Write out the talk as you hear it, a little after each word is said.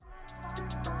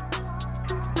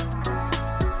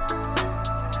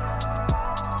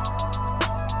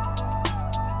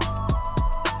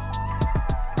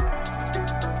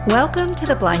Welcome to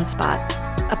The Blind Spot,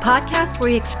 a podcast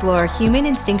where we explore human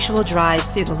instinctual drives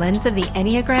through the lens of the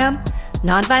Enneagram,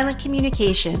 nonviolent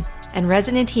communication, and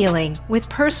resonant healing with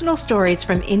personal stories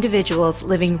from individuals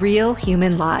living real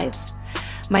human lives.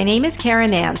 My name is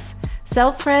Karen Nance,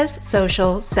 self-pres,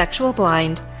 social, sexual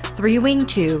blind, 3-wing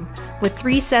 2 with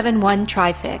 371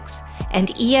 trifix and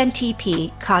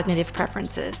ENTP cognitive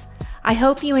preferences. I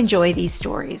hope you enjoy these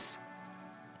stories.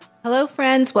 Hello,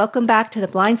 friends. Welcome back to The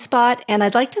Blind Spot. And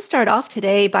I'd like to start off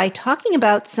today by talking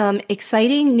about some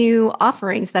exciting new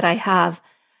offerings that I have.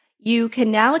 You can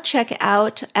now check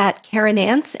out at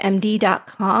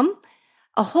KarenNanceMD.com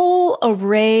a whole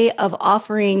array of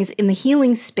offerings in the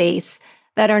healing space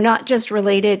that are not just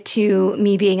related to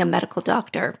me being a medical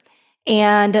doctor.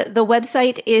 And the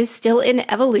website is still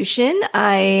in evolution.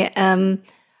 I am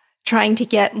trying to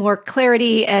get more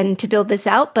clarity and to build this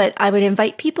out, but I would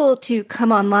invite people to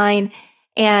come online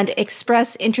and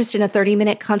express interest in a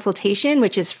 30-minute consultation,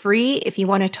 which is free if you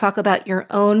want to talk about your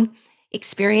own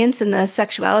experience in the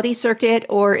sexuality circuit,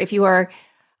 or if you are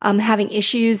having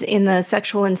issues in the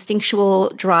sexual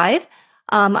instinctual drive.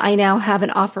 I now have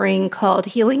an offering called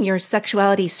Healing Your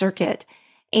Sexuality Circuit.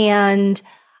 And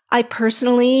I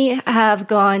personally have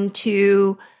gone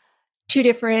to 2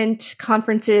 different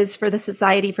conferences for the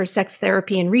Society for Sex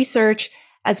Therapy and Research,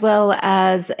 as well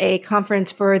as a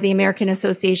conference for the American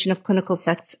Association of Clinical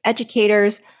Sex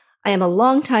Educators. I am a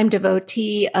longtime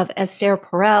devotee of Esther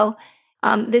Perel.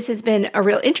 This has been a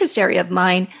real interest area of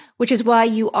mine, which is why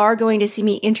you are going to see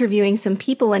me interviewing some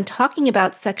people and talking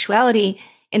about sexuality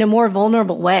in a more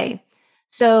vulnerable way.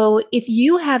 So if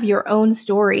you have your own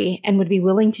story and would be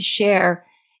willing to share,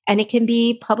 and it can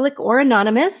be public or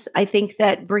anonymous, I think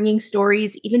that bringing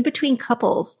stories, even between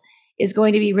couples, is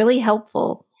going to be really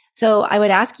helpful. So I would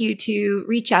ask you to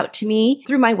reach out to me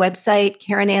through my website,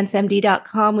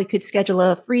 KarenNanceMD.com. We could schedule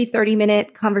a free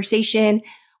 30-minute conversation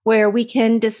where we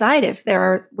can decide if there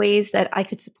are ways that I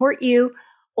could support you,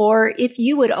 or if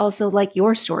you would also like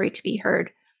your story to be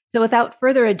heard. So without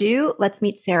further ado, let's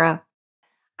meet Sarah.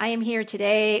 I am here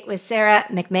today with Sarah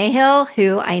McMahill,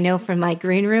 who I know from my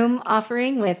Green Room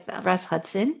offering with Russ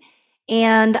Hudson.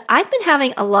 And I've been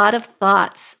having a lot of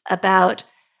thoughts about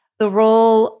the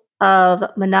role of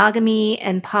monogamy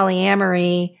and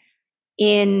polyamory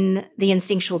in the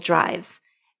instinctual drives.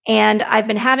 And I've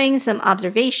been having some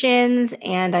observations,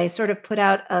 and I sort of put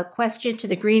out a question to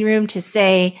the Green Room to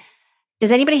say,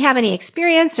 does anybody have any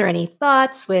experience or any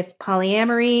thoughts with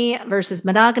polyamory versus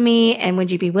monogamy? And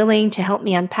would you be willing to help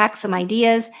me unpack some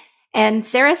ideas? And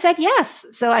Sarah said yes.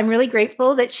 So I'm really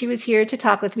grateful that she was here to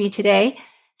talk with me today.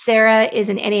 Sarah is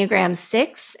an Enneagram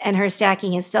 6, and her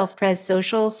stacking is self-pres,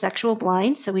 social, sexual,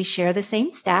 blind. So we share the same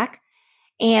stack.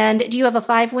 And do you have a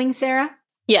 5-wing, Sarah?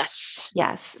 Yes.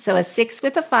 Yes. So a 6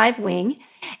 with a 5-wing.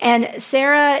 And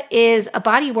Sarah is a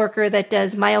body worker that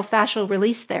does myofascial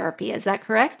release therapy. Is that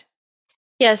correct?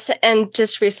 Yes, and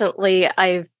just recently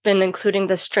I've been including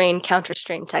the strain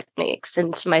counter-strain techniques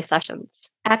into my sessions.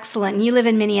 Excellent. You live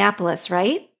in Minneapolis,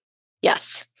 right?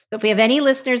 Yes. So if we have any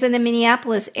listeners in the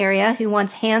Minneapolis area who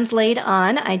wants hands laid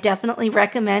on, I definitely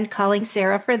recommend calling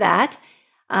Sarah for that.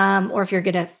 Or if you're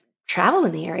going to travel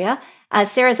in the area.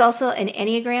 Sarah is also an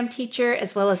Enneagram teacher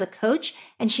as well as a coach,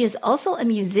 and she is also a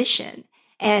musician.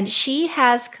 And she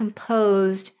has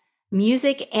composed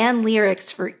music and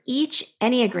lyrics for each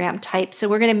Enneagram type. So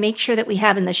we're going to make sure that we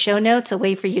have in the show notes a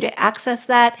way for you to access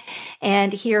that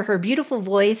and hear her beautiful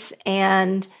voice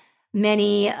and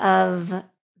many of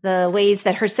the ways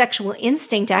that her sexual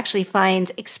instinct actually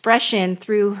finds expression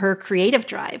through her creative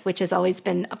drive, which has always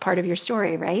been a part of your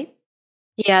story, right?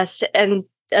 Yes, and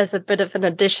as a bit of an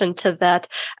addition to that,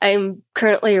 I'm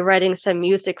currently writing some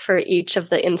music for each of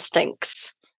the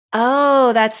instincts.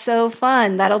 Oh, that's so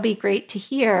fun. That'll be great to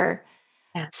hear.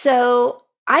 Yeah. So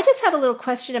I just have a little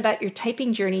question about your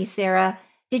typing journey, Sarah.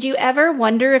 Did you ever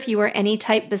wonder if you were any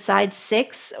type besides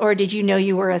 6, or did you know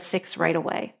you were a 6 right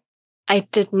away? I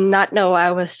did not know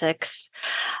I was 6.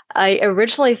 I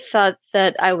originally thought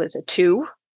that I was a 2.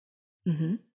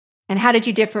 Mm-hmm. And how did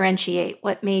you differentiate?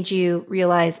 What made you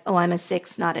realize, oh, I'm a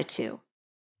 6, not a 2?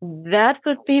 That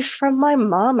would be from my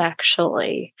mom,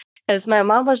 actually, as my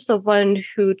mom was the one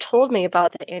who told me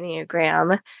about the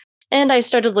Enneagram. And I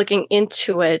started looking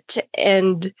into it,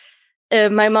 and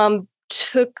my mom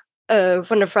took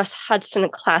one of Russ Hudson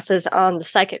classes on the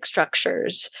psychic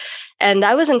structures. And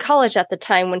I was in college at the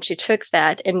time when she took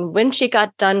that. And when she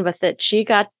got done with it, she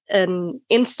got an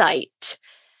insight.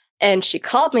 And she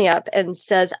called me up and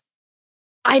says,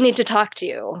 I need to talk to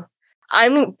you. I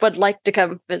would like to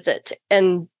come visit.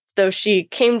 And so she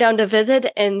came down to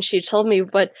visit, and she told me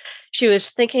what she was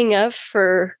thinking of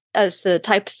for as the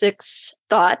type 6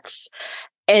 thoughts.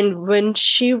 And when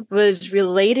she was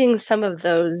relating some of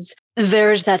those,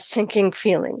 there's that sinking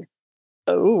feeling.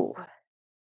 Oh,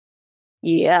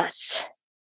 yes,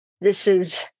 this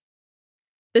is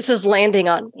this is landing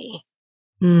on me.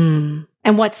 Mm.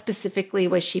 And what specifically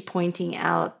was she pointing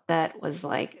out that was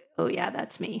like, oh, yeah,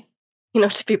 that's me?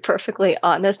 To be perfectly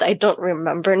honest, I don't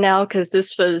remember now because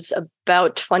this was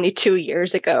about 22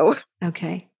 years ago.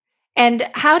 Okay. And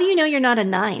how do you know you're not a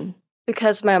 9?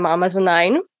 Because my mom is a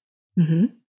 9, Mm-hmm.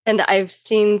 and I've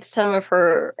seen some of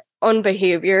her own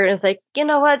behavior, and it's like, you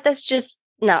know what? That's just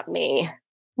not me.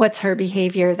 What's her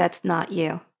behavior that's not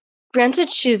you? Granted,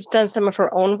 she's done some of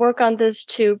her own work on this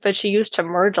too, but she used to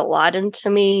merge a lot into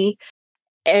me.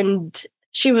 And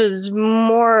she was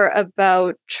more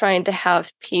about trying to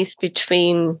have peace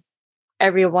between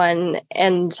everyone.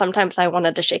 And sometimes I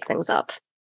wanted to shake things up.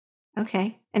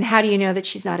 Okay. And how do you know that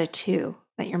she's not a 2,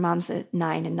 that your mom's a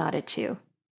 9 and not a 2?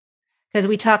 Because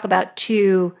we talk about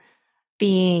 2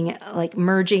 being like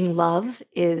merging love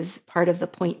is part of the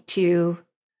point 2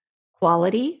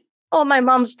 quality. Oh, my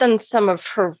mom's done some of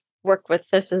her work with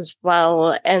this as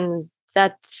well. And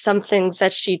that's something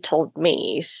that she told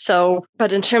me. So,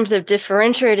 but in terms of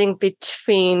differentiating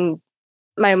between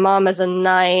my mom as a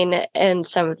 9 and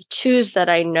some of the 2s that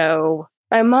I know,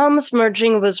 my mom's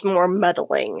merging was more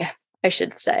meddling, I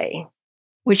should say.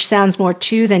 Which sounds more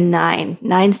 2 than 9.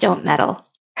 9s don't meddle.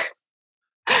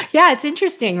 Yeah, it's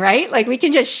interesting, right? Like we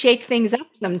can just shake things up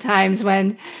sometimes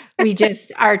when we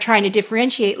just are trying to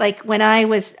differentiate. Like when I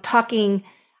was talking,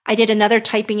 I did another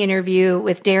typing interview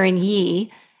with Darren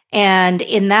Yee. And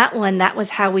in that one, that was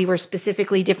how we were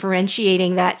specifically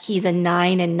differentiating that he's a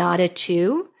 9 and not a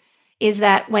 2, is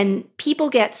that when people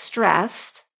get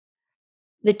stressed,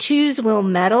 the 2s will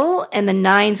meddle and the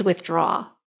 9s withdraw.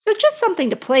 So it's just something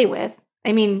to play with.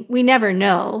 I mean, we never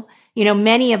know.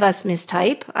 Many of us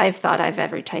mistype. I've thought I've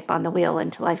every type on the wheel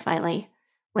until I finally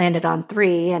landed on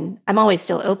 3. And I'm always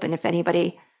still open if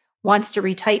anybody wants to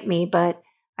retype me, but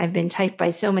I've been typed by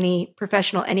so many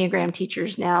professional Enneagram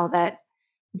teachers now that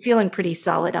I'm feeling pretty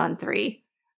solid on 3.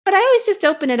 But I always just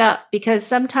open it up because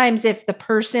sometimes if the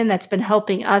person that's been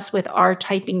helping us with our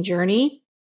typing journey,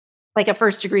 like a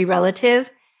first degree relative,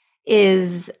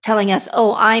 is telling us,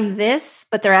 oh, I'm this,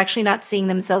 but they're actually not seeing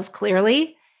themselves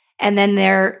clearly. And then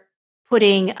they're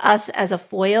putting us as a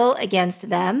foil against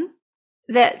them.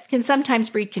 That can sometimes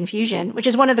breed confusion, which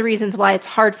is one of the reasons why it's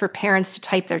hard for parents to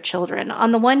type their children.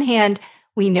 On the one hand,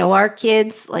 we know our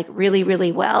kids like really,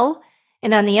 really well.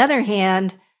 And on the other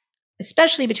hand,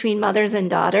 especially between mothers and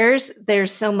daughters,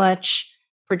 there's so much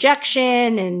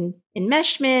projection and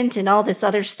enmeshment and all this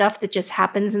other stuff that just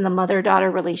happens in the mother-daughter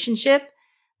relationship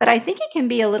that I think it can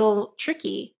be a little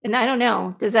tricky. And I don't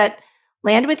know, does that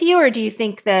land with you, or do you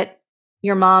think that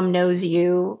your mom knows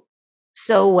you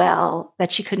so well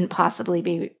that she couldn't possibly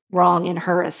be wrong in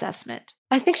her assessment?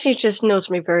 I think she just knows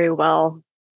me very well.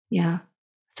 Yeah.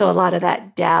 So a lot of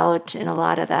that doubt and a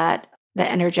lot of that,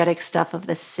 the energetic stuff of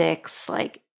the 6,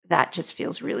 like that just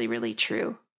feels really, really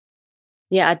true.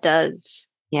 Yeah, it does.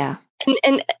 Yeah.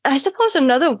 And I suppose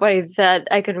another way that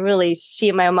I can really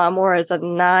see my mom more as a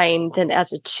 9 than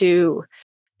as a 2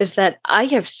 is that I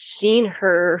have seen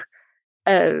her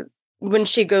when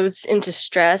she goes into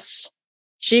stress,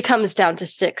 she comes down to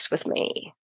 6 with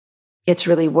me. Gets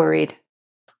really worried.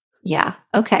 Yeah.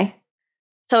 Okay.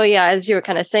 So yeah, as you were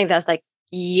kind of saying, that's like,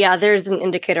 yeah, there's an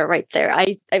indicator right there.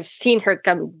 I've seen her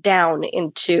come down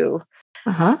into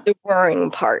Uh-huh. the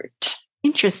worrying part.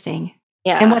 Interesting.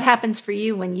 Yeah. And what happens for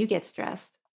you when you get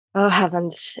stressed? Oh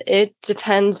heavens, it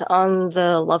depends on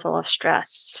the level of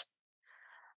stress.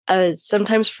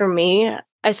 Sometimes for me,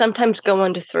 I sometimes go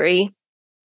into 3.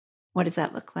 What does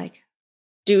that look like?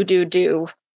 Do,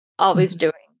 always Mhm.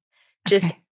 doing. Just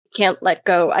Okay. can't let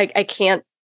go. I can't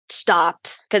stop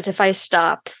because if I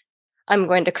stop, I'm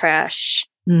going to crash,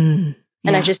 and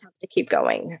I Yeah. just have to keep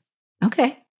going.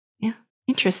 Okay. Yeah.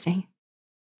 Interesting.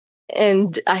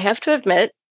 And I have to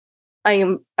admit,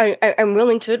 I'm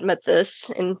willing to admit this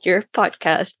in your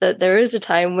podcast that there is a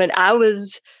time when I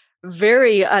was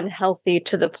very unhealthy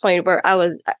to the point where I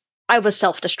was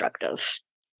self-destructive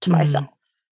to myself. Mm.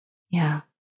 Yeah.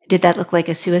 Did that look like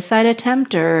a suicide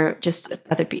attempt or just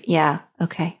other yeah.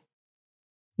 Okay.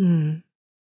 Mm.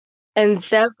 And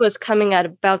that was coming at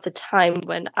about the time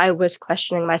when I was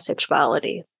questioning my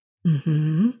sexuality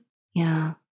Mhm.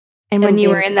 Yeah. And when and you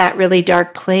were being in that really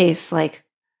dark place, like,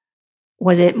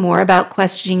 was it more about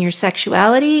questioning your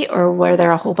sexuality, or were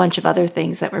there a whole bunch of other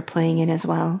things that were playing in as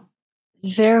well?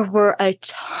 there were a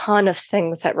ton of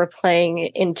things that were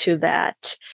playing into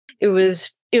that. It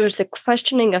was it was the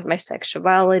questioning of my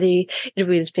sexuality. It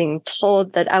was being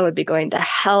told that I would be going to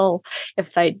hell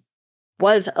if I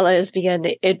was a lesbian.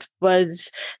 It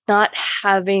was not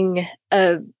having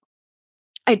a,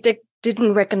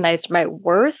 didn't recognize my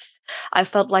worth. I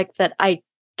felt like that I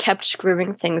kept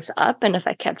screwing things up. And if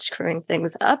I kept screwing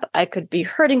things up, I could be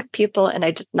hurting people, and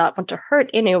I did not want to hurt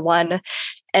anyone.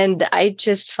 And I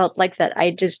just felt like that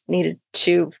I just needed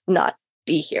to not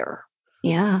be here.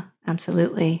 Yeah,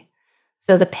 absolutely.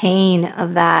 So the pain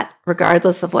of that,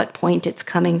 regardless of what point it's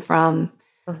coming from,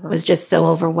 was just so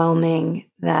overwhelming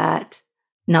that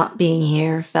not being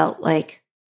here felt like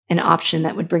an option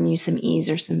that would bring you some ease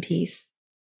or some peace.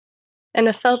 And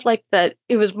it felt like that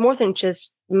it was more than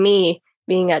just me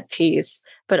being at peace,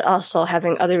 but also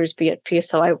having others be at peace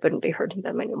so I wouldn't be hurting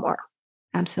them anymore.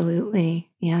 Absolutely.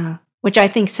 Yeah. Which I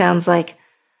think sounds like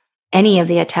any of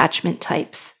the attachment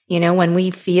types. When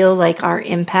we feel like our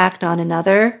impact on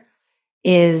another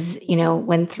is,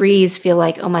 when threes feel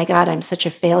like, oh my God, I'm such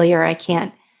a failure. I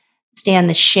can't stand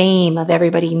the shame of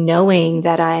everybody knowing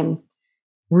that I'm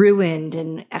ruined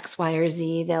and X, Y, or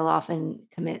Z. They'll often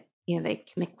commit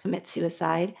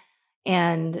suicide.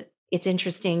 And it's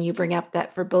interesting you bring up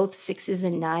that for both sixes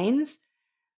and nines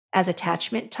as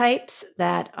attachment types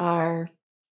that are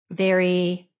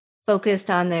very focused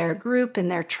on their group and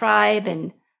their tribe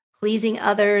and pleasing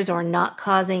others or not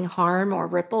causing harm or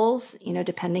ripples,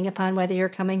 depending upon whether you're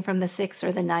coming from the 6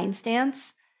 or the 9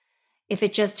 stance. If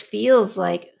it just feels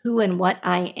like who and what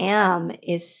I am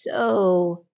is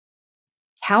so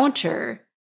counter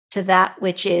to that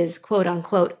which is quote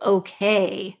unquote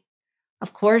okay,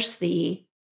 of course the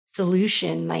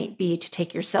solution might be to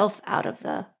take yourself out of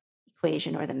the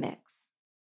equation or the mix.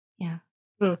 Yeah.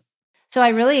 Hmm. So I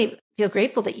really feel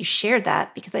grateful that you shared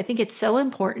that, because I think it's so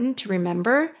important to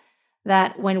remember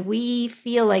that when we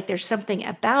feel like there's something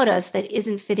about us that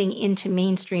isn't fitting into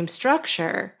mainstream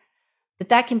structure,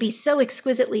 that can be so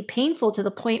exquisitely painful to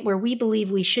the point where we believe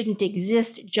we shouldn't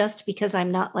exist just because I'm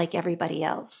not like everybody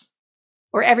else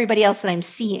or everybody else that I'm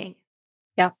seeing.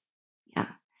 Yeah. Yeah.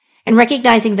 And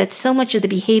recognizing that so much of the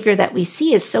behavior that we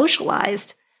see is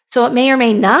socialized. So it may or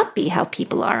may not be how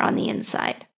people are on the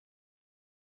inside.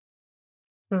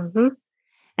 Mm-hmm.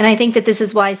 And I think that this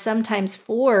is why sometimes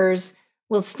fours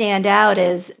will stand out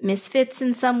as misfits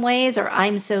in some ways, or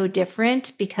I'm so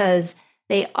different, because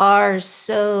they are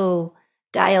so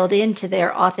dialed into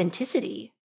their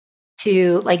authenticity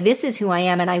to like, this is who I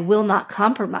am and I will not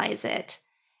compromise it.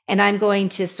 And I'm going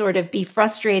to sort of be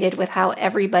frustrated with how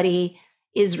everybody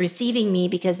is receiving me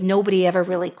because nobody ever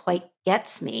really quite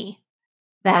gets me.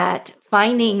 That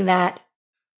finding that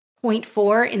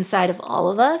 0.4 inside of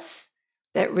all of us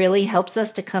that really helps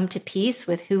us to come to peace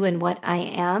with who and what I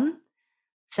am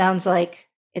sounds like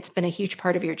it's been a huge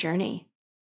part of your journey.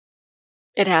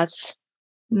 It has.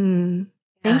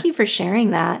 Thank you for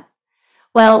sharing that.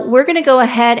 Well, we're going to go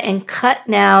ahead and cut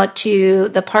now to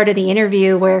the part of the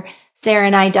interview where Sarah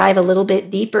and I dive a little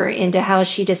bit deeper into how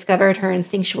she discovered her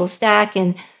instinctual stack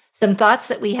and some thoughts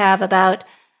that we have about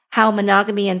how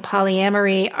monogamy and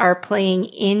polyamory are playing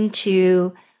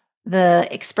into the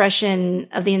expression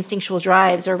of the instinctual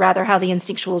drives, or rather how the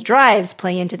instinctual drives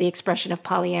play into the expression of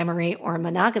polyamory or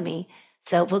monogamy.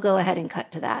 So we'll go ahead and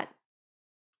cut to that.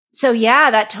 So yeah,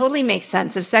 that totally makes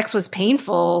sense. If sex was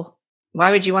painful,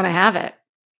 why would you want to have it?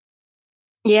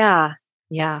 Yeah.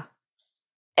 Yeah.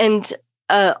 And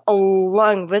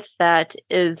along with that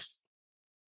is,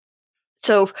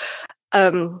 so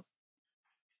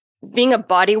being a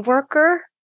body worker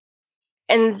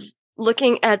and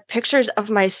looking at pictures of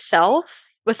myself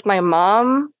with my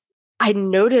mom, I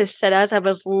noticed that as I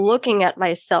was looking at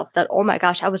myself that, oh my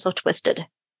gosh, I was so twisted.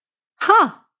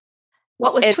 Huh.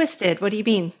 What was twisted? What do you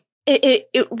mean?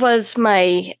 It was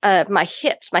my my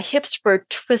hips. My hips were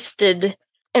twisted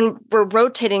and were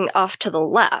rotating off to the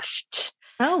left.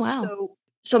 Oh, wow.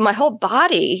 So my whole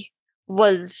body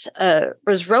was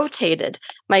rotated.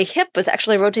 My hip was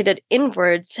actually rotated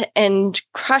inwards and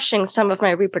crushing some of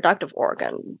my reproductive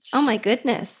organs. Oh, my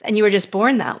goodness. And you were just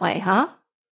born that way, huh?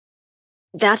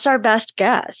 That's our best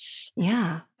guess.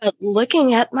 Yeah. But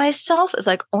looking at myself is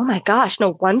like, oh my gosh,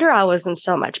 no wonder I was in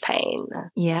so much pain.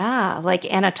 Yeah. Like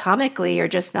anatomically, you're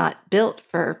just not built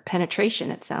for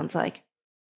penetration, it sounds like,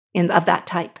 of that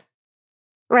type.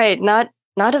 Right. Not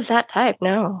of that type,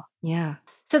 no. Yeah.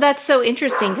 So that's so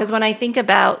interesting, because when I think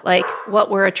about like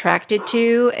what we're attracted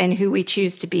to and who we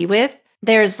choose to be with,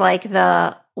 there's like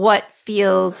the what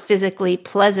feels physically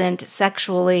pleasant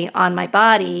sexually on my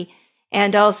body.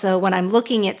 And also when I'm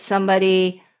looking at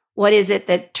somebody, what is it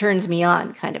that turns me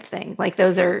on kind of thing. Like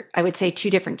those are, I would say, two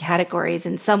different categories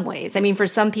in some ways. I mean, for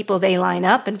some people they line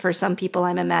up, and for some people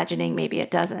I'm imagining maybe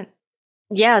it doesn't.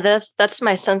 Yeah, that's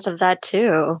my sense of that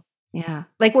too. Yeah.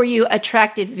 Like, were you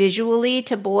attracted visually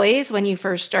to boys when you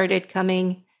first started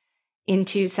coming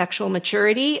into sexual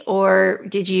maturity, or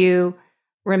did you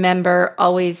remember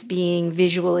always being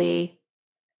visually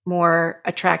more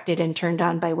attracted and turned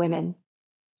on by women?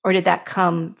 Or did that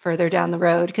come further down the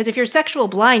road? Because if you're sexual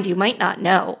blind, you might not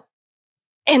know.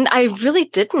 And I really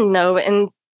didn't know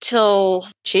until,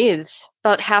 geez,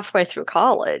 about halfway through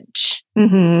college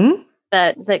Mm-hmm.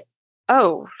 that,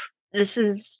 oh, this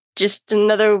is just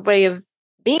another way of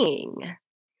being.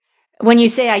 When you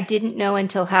say I didn't know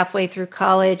until halfway through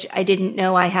college, I didn't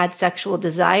know I had sexual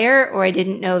desire, or I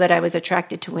didn't know that I was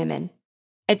attracted to women.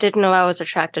 I didn't know I was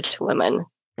attracted to women.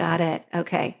 Got it.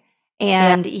 Okay.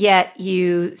 Yeah, And yet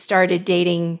you started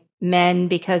dating men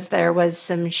because there was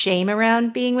some shame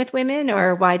around being with women,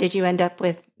 or why did you end up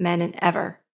with men and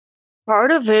ever?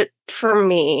 part of it for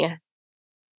me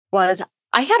was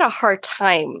I had a hard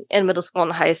time in middle school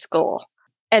and high school.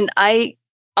 And I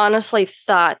honestly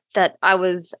thought that I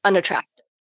was unattractive.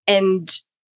 And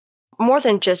more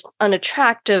than just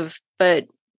unattractive, but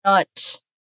not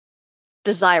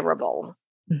desirable.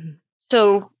 Mhm.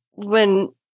 So when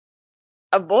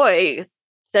a boy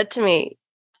said to me,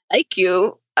 "I like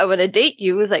you, I want to date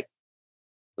you," I was like,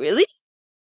 really?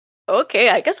 Okay,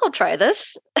 I guess I'll try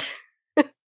this.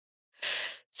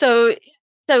 So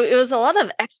so it was a lot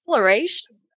of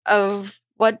exploration of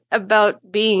what about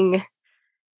being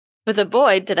with a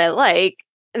boy did I like,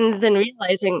 and then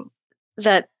realizing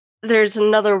that there's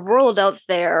another world out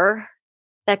there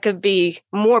that could be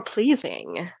more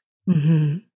pleasing.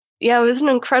 Mhm. Yeah, it was an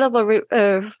incredible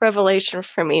revelation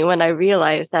for me when I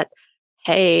realized that,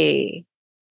 hey,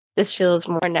 this feels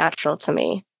more natural to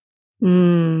me.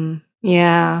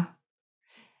 Yeah.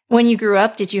 When you grew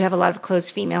up, did you have a lot of close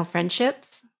female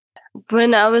friendships?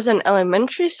 When I was in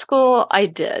elementary school, I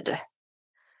did.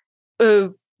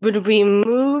 When we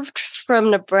moved from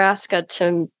Nebraska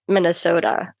to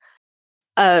Minnesota,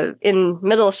 in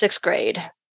middle of sixth grade,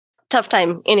 tough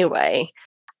time anyway.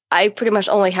 I pretty much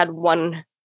only had one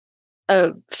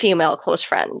female close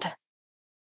friend,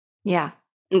 Yeah.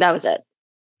 and that was it.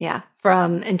 Yeah.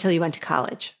 From until you went to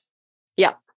college.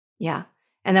 Yeah, Yeah.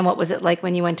 And then what was it like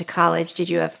when you went to college? Did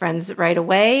you have friends right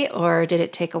away, or did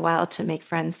it take a while to make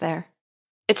friends there?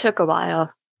 it took a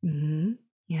while.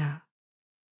 Yeah.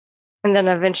 And then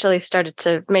eventually started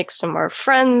to make some more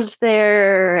friends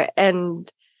there and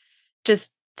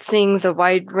just seeing the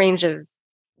wide range of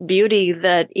beauty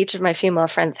that each of my female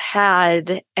friends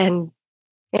had. And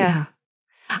yeah,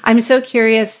 Yeah. I'm so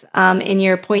curious, in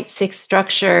your point six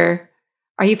structure,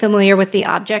 are you familiar with the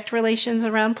object relations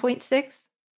around point six?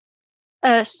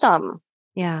 some.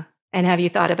 Yeah. And have you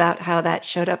thought about how that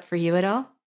showed up for you at all?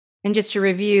 And just to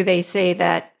review, they say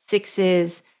that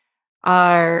sixes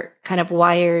are kind of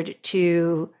wired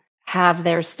to have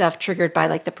their stuff triggered by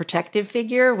like the protective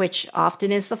figure, which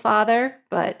often is the father,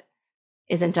 but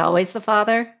isn't always the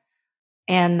father.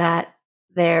 And that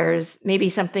there's maybe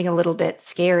something a little bit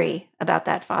scary about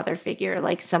that father figure,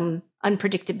 like some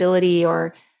unpredictability,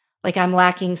 or like I'm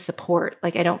lacking support,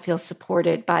 like I don't feel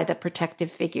supported by the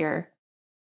protective figure,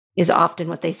 is often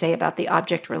what they say about the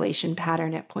object relation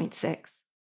pattern at point six.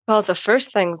 Well, the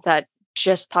first thing that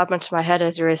just popped into my head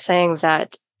as you were saying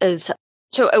that is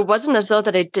so it wasn't as though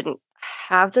that I didn't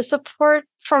have the support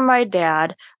from my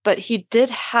dad, but he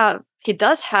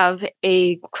does have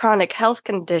a chronic health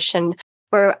condition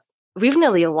where we've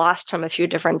nearly lost him a few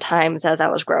different times as I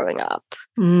was growing up.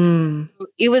 Mm,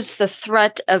 It was the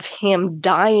threat of him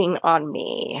dying on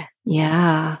me.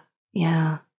 yeah.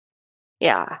 Yeah.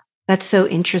 Yeah. That's so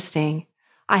interesting.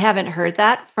 I haven't heard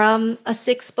that from a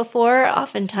six before.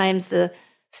 Oftentimes the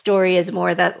story is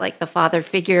more that like the father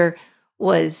figure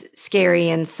was scary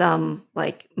in some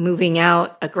like moving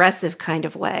out aggressive kind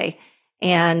of way.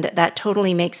 And that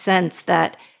totally makes sense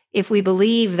that if we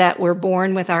believe that we're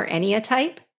born with our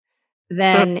enneatype, Mm.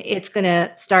 then it's going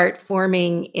to start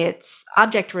forming its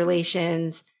object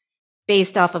relations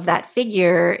based off of that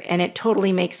figure. And it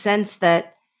totally makes sense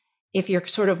that if you're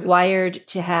sort of wired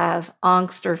to have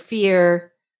angst or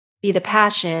fear be the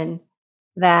passion,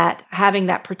 that having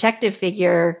that protective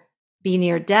figure be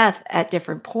near death at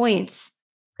different points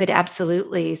could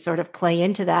absolutely sort of play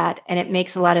into that. And it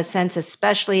makes a lot of sense,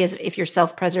 especially as if you're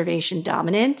self-preservation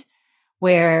dominant,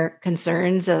 where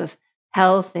concerns of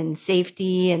health and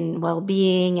safety and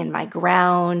well-being and my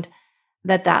ground,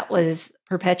 that was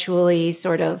perpetually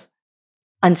sort of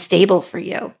unstable for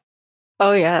you.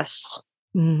 Oh, yes.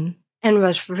 Mhm. And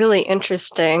what's really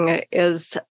interesting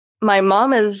is My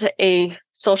mom is a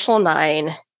social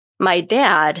 9. My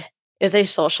dad is a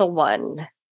social 1.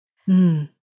 Mm,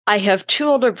 I have 2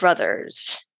 older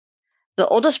brothers. The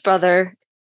oldest brother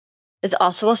is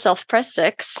also a self-press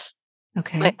 6. My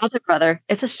okay. other brother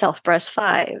is a self-press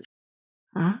 5.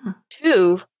 Ah,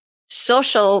 2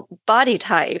 social body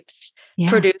types yeah.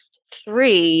 produced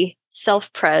 3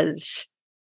 self-pres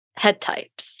head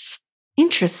types.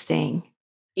 Interesting.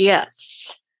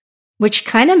 Yes. Which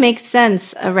kind of makes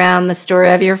sense around the story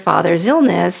of your father's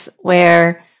illness,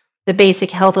 where the basic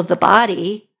health of the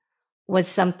body was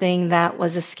something that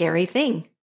was a scary thing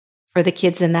for the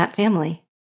kids in that family.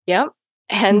 Yep.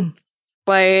 Hence Hmm.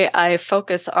 why I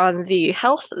focus on the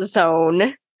health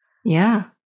zone Yeah.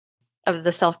 of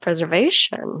the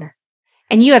self-preservation.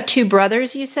 And you have two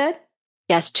brothers, you said?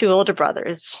 Yes, 2 older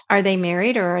brothers. Are they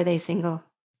married or are they single?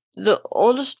 The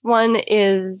oldest one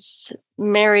is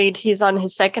married. He's on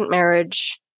his second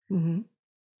marriage. Hmm.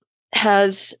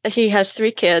 He has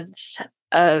 3 kids.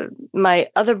 My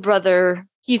other brother,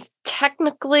 he's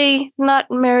technically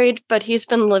not married, but he's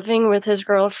been living with his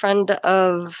girlfriend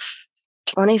of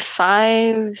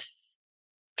 25,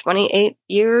 28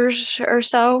 years or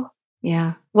so.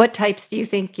 Yeah. What types do you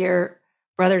think your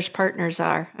brother's partners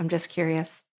are? I'm just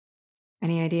curious.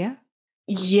 Any idea?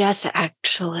 Yes,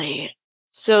 actually.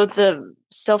 So the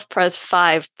self-pres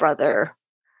 5 brother,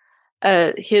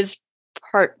 his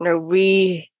partner,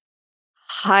 we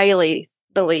highly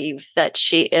believe that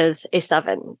she is a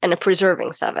 7 and a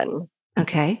preserving 7.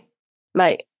 Okay.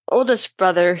 My oldest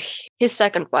brother, his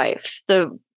second wife,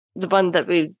 the one that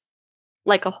we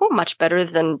like a whole much better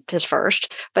than his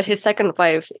first, but his second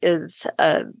wife is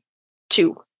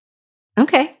 2,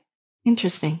 Okay.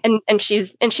 Interesting. and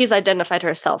she's identified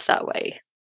herself that way.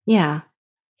 Yeah.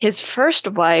 His first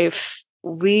wife,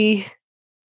 we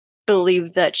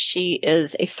believe that she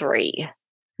is a 3.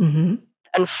 Hmm.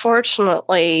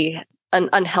 Unfortunately, an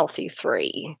unhealthy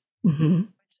 3. Hmm.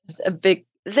 It's a big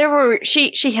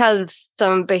she has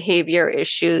some behavior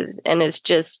issues, and it's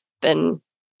just been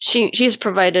she's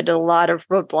provided a lot of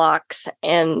roadblocks,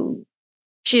 and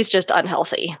she's just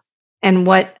unhealthy. And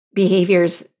what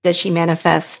behaviors does she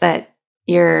manifest that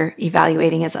you're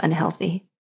evaluating as unhealthy?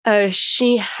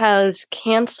 She has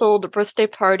canceled birthday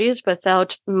parties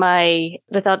without my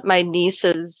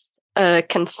niece's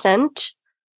consent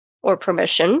or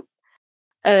permission.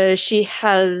 She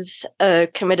has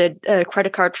committed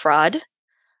credit card fraud.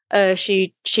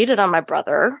 She cheated on my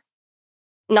brother,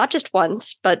 not just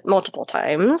once, but multiple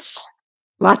times.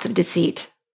 Lots of deceit.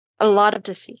 A lot of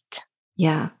deceit.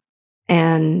 Yeah.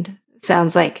 And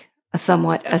sounds like a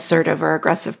somewhat assertive or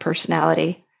aggressive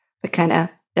personality that kind of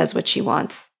does what she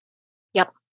wants.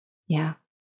 Yep. Yeah.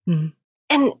 Mm.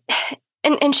 And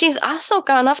and she's also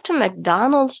gone off to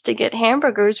McDonald's to get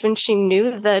hamburgers when she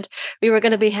knew that we were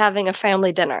going to be having a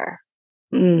family dinner.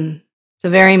 Mm. So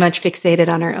very much fixated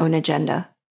on her own agenda.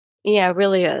 Yeah, it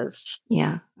really is.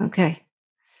 Yeah. Okay.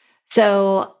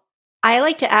 So I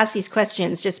like to ask these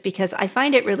questions just because I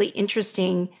find it really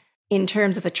interesting in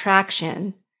terms of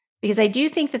attraction, because I do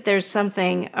think that there's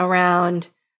something around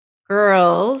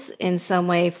girls in some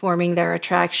way forming their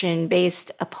attraction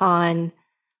based upon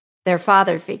their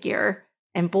father figure,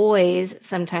 and boys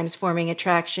sometimes forming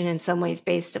attraction in some ways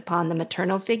based upon the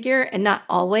maternal figure, and not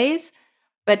always,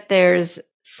 but there's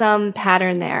some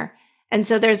pattern there. And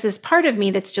so there's this part of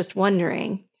me that's just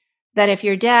wondering that if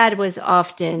your dad was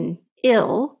often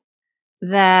ill,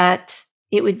 that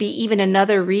it would be even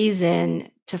another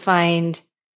reason to find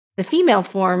the female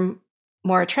form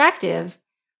more attractive,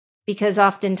 because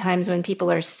oftentimes when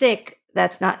people are sick,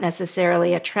 that's not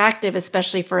necessarily attractive,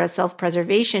 especially for a self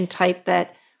preservation type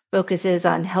that focuses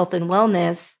on health and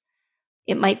wellness.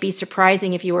 It might be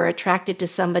surprising if you were attracted to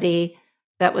somebody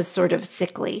that was sort of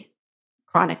sickly,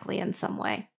 chronically in some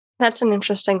way. That's an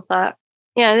interesting thought.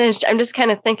 Yeah, and I'm just kind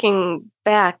of thinking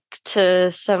back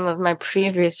to some of my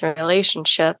previous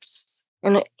relationships.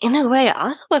 And in a way,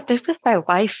 also a bit with my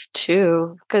wife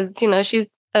too, because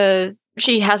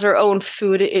she has her own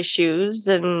food issues,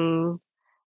 and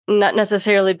not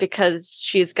necessarily because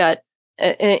she's got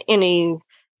any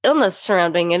illness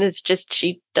surrounding it. It's just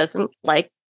she doesn't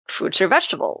like fruits or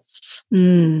vegetables.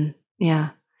 Yeah.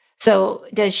 So,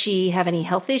 does she have any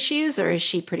health issues or is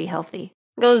she pretty healthy?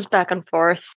 Goes back and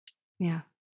forth. Yeah.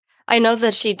 I know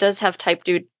that she does have type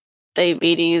 2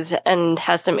 diabetes and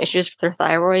has some issues with her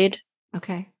thyroid.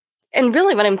 Okay. And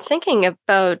really, when I'm thinking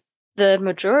about the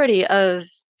majority of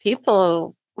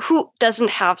people who doesn't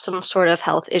have some sort of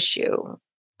health issue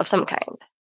of some kind.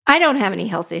 I don't have any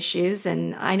health issues,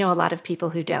 and I know a lot of people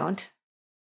who don't.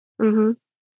 Hmm.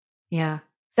 Yeah.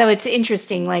 So it's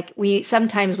interesting. Like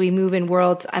sometimes we move in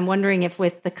worlds. I'm wondering if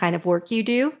with the kind of work you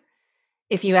do,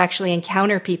 if you actually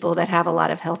encounter people that have a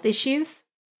lot of health issues.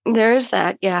 There's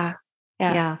that. Yeah.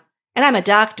 Yeah. Yeah. And I'm a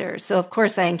doctor, so of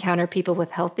course I encounter people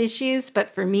with health issues,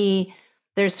 but for me,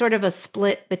 there's sort of a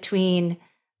split between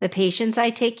the patients I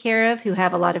take care of who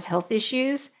have a lot of health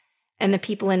issues and the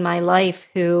people in my life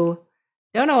who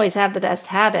don't always have the best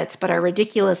habits, but are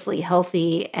ridiculously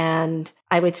healthy. And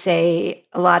I would say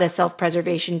a lot of self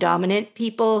preservation dominant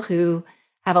people who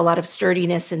have a lot of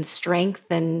sturdiness and strength.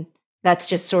 And that's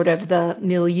just sort of the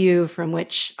milieu from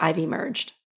which I've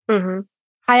emerged. Hmm.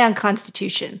 High on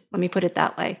constitution, let me put it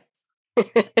that way.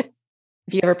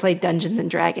 If you ever played Dungeons and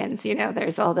Dragons,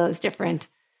 there's all those different,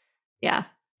 yeah.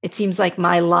 It seems like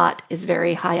my lot is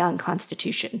very high on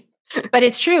constitution. But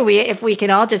it's true. If we can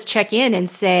all just check in and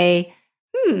say,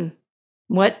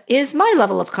 what is my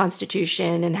level of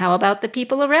constitution? And how about the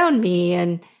people around me?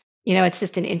 And, it's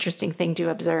just an interesting thing to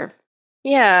observe.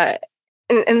 Yeah.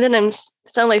 And then I'm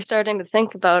suddenly starting to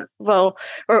think about, well,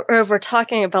 or we're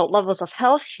talking about levels of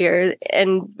health here,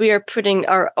 and we are putting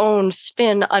our own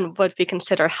spin on what we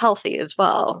consider healthy as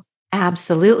well.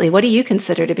 Absolutely. What do you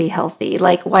consider to be healthy?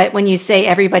 Like when you say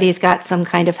everybody's got some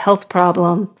kind of health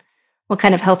problem, what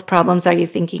kind of health problems are you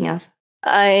thinking of?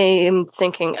 I am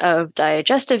thinking of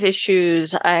digestive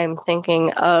issues. I'm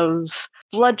thinking of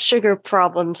blood sugar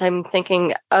problems. I'm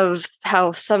thinking of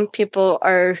how some people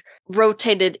are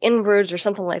rotated inwards or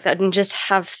something like that and just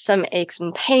have some aches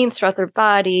and pains throughout their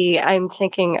body. I'm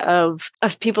thinking of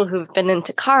people who've been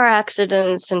into car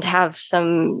accidents and have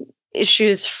some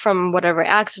issues from whatever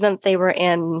accident they were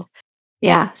in.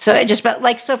 Yeah. So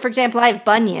for example, I have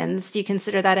bunions. Do you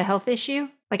consider that a health issue?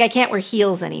 Like I can't wear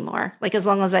heels anymore. Like as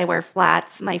long as I wear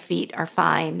flats, my feet are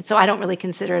fine. So I don't really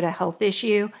consider it a health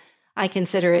issue. I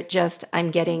consider it just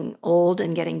I'm getting old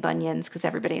and getting bunions because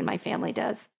everybody in my family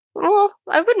does. Well,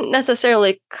 I wouldn't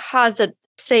necessarily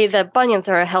say that bunions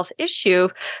are a health issue,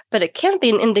 but it can be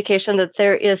an indication that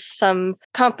there is some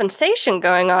compensation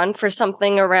going on for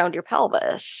something around your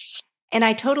pelvis. And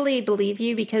I totally believe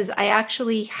you because I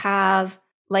actually have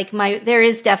there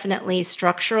is definitely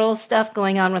structural stuff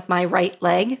going on with my right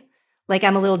leg. Like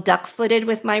I'm a little duck footed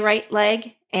with my right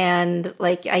leg. And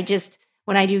like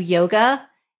when I do yoga,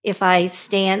 if I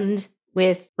stand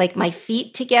with like my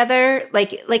feet together,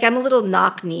 like I'm a little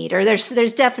knock kneed or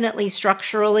there's definitely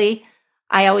structurally,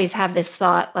 I always have this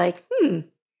thought like,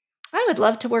 I would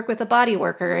love to work with a body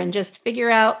worker and just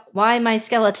figure out why my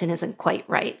skeleton isn't quite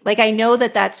right. Like, I know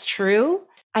that that's true.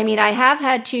 I mean, I have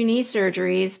had 2 knee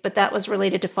surgeries, but that was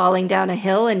related to falling down a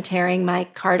hill and tearing my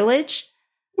cartilage.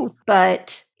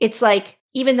 But it's like,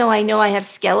 even though I know I have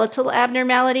skeletal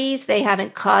abnormalities, they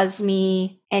haven't caused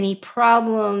me any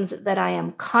problems that I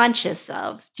am conscious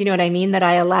of. Do you know what I mean? That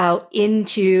I allow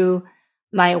into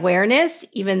my awareness,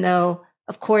 even though,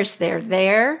 of course, they're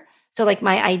there. So, like,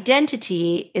 my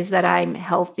identity is that I'm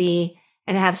healthy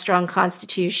and have strong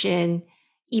constitution,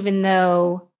 even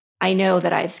though I know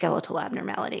that I have skeletal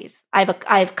abnormalities.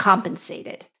 I've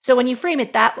compensated. So, when you frame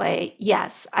it that way,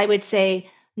 yes, I would say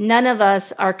none of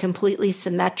us are completely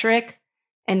symmetric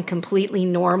and completely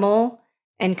normal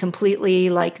and completely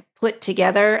like put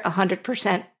together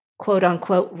 100% quote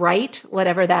unquote right,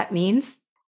 whatever that means.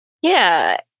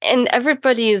 Yeah, and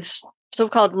everybody's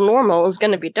so-called normal is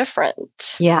going to be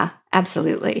different. Yeah,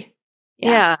 absolutely.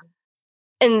 Yeah.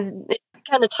 And it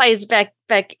kind of ties back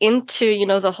into,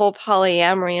 the whole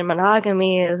polyamory and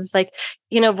monogamy is like,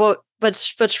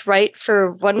 what's right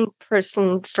for one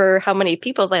person for how many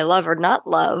people they love or not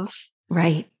love.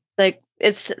 Right. Like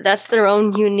that's their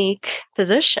own unique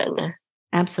position.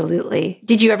 Absolutely.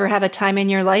 Did you ever have a time in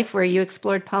your life where you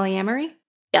explored polyamory?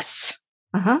 Yes.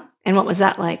 Uh-huh. And what was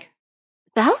that like?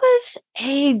 That was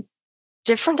a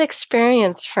different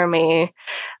experience for me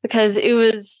because it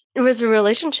was a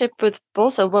relationship with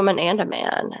both a woman and a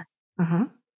man. Uh-huh.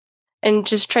 And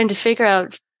just trying to figure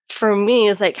out for me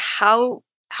is like how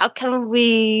can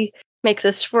we make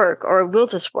this work or will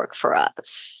this work for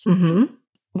us? Mm-hmm.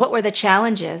 What were the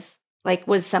challenges? Like,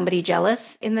 was somebody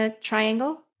jealous in the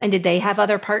triangle? And did they have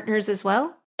other partners as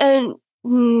well? And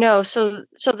no, so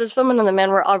this woman and the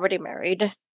man were already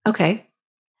married Okay.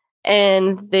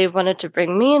 and they wanted to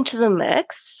bring me into the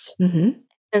mix. Mm-hmm.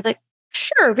 And like,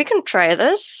 sure, we can try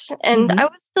this. And I Mm-hmm.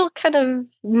 was still kind of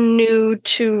new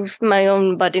to my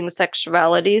own budding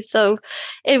sexuality, so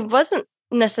it wasn't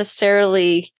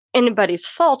necessarily anybody's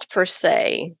fault per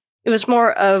se. It was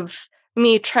more of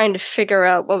me trying to figure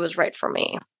out what was right for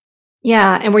me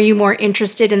Yeah. And were you more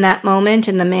interested in that moment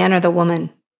in the man or the woman?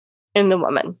 in the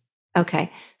woman.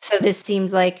 Okay. So this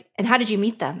seemed like, and how did you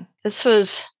meet them? This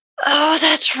was Oh,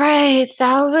 that's right.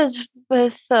 That was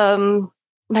with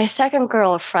my second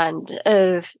girlfriend.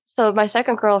 So my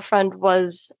second girlfriend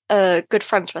was good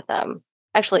friends with them.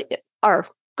 Actually, are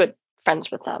good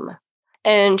friends with them,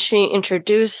 and she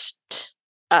introduced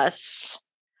us,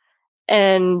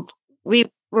 and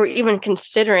we were even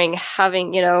considering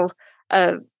having,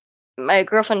 uh, my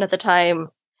girlfriend at the time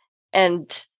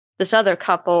and this other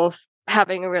couple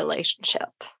having a relationship.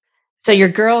 So your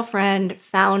girlfriend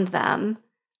found them,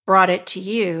 brought it to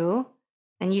you,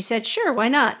 and you said, sure, why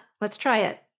not? Let's try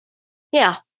it.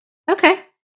 Yeah, Okay.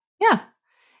 Yeah.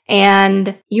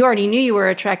 And you already knew you were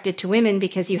attracted to women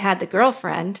because you had the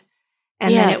girlfriend.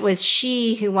 And then yes. it was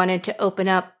she who wanted to open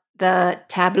up the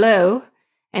tableau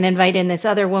and invite in this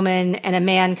other woman, and a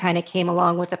man kind of came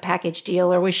along with a package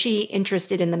deal. Or was she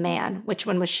interested in the man? Which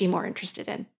one was she more interested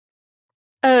in?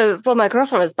 Well, my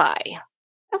girlfriend was bi,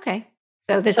 Okay.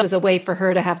 So this so was a way for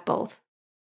her to have both.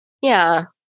 yeah,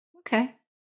 Okay.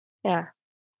 yeah.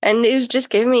 And it just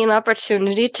gave me an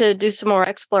opportunity to do some more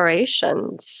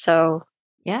exploration. So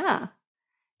Yeah.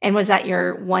 And was that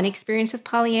your one experience with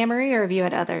polyamory, or have you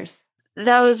had others?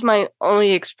 that was my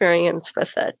only experience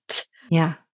with it.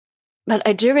 Yeah. But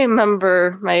I do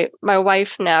remember my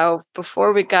wife now,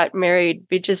 before we got married,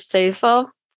 we just say,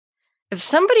 well, if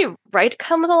somebody right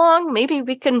comes along, maybe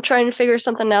we can try and figure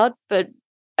something out. But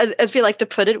as we like to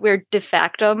put it, we're de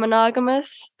facto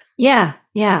monogamous. Yeah.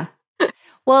 Yeah.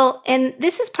 Well, and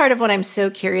this is part of what I'm so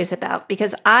curious about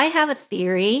because I have a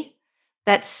theory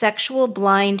that sexual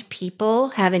blind people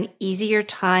have an easier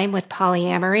time with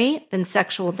polyamory than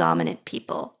sexual dominant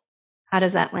people. How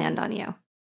does that land on you?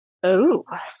 Oh,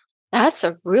 that's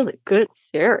a really good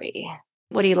theory.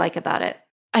 What do you like about it?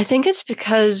 I think it's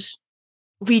because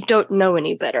we don't know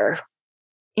any better.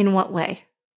 In what way?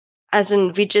 As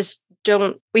in, we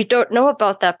don't know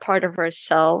about that part of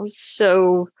ourselves,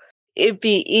 so it'd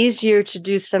be easier to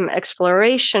do some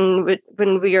exploration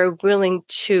when we are willing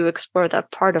to explore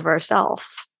that part of ourselves.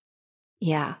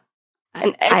 Yeah, I,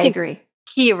 And I I think agree.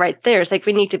 key right there is like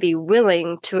we need to be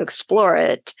willing to explore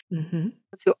it. Hmm.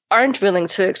 Those who aren't willing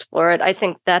to explore it, I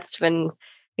think that's when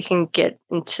we can get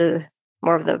into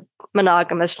more of the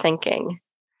monogamous thinking.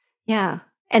 Yeah.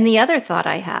 And the other thought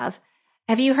I have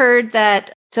you heard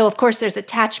that? So, of course, there's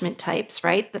attachment types,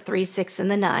 right? The 3, 6,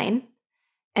 and the 9.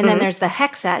 And then Hmm. there's the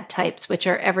hexad types, which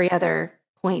are every other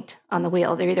point on the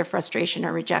wheel. They're either frustration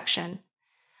or rejection.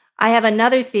 I have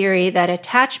another theory that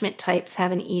attachment types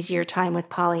have an easier time with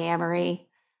polyamory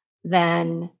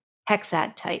than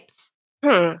hexad types.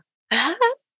 Hmm. That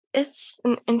is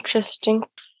an interesting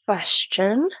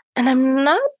question. And I'm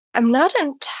not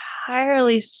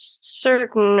entirely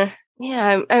certain.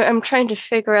 Yeah, I'm trying to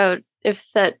figure out if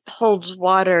that holds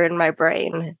water in my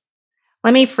brain.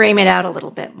 Let me frame it out a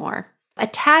little bit more.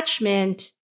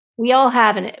 Attachment, we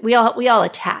all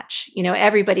attach.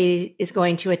 Everybody is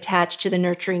going to attach to the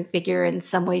nurturing figure in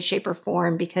some way, shape, or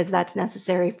form because that's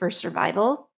necessary for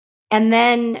survival. And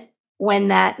then when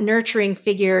that nurturing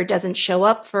figure doesn't show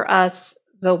up for us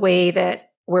the way that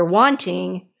we're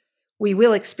wanting, we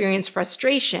will experience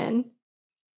frustration.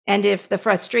 And if the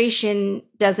frustration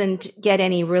doesn't get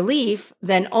any relief,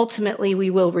 then ultimately we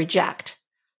will reject.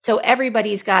 So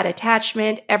everybody's got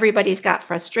attachment, everybody's got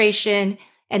frustration,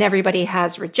 and everybody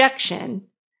has rejection.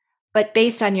 But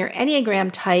based on your Enneagram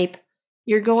type,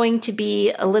 you're going to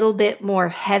be a little bit more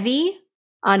heavy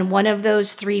on one of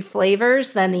those three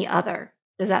flavors than the other.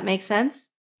 Does that make sense?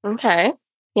 Okay.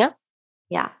 Yeah.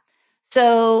 Yeah.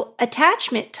 So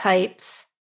attachment types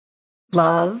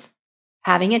love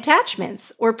having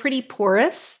attachments. We're pretty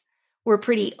porous, we're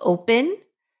pretty open,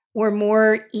 we're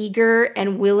more eager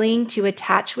and willing to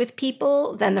attach with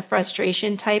people than the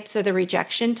frustration types or the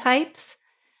rejection types,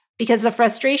 because the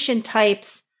frustration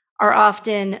types are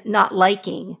often not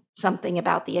liking something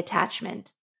about the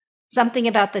attachment. Something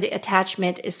about the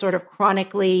attachment is sort of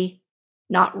chronically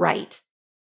not right,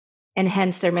 and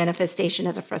hence their manifestation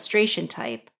as a frustration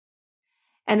type.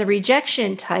 And the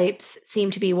rejection types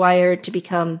seem to be wired to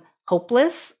become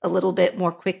hopeless a little bit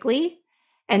more quickly.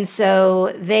 And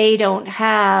so they don't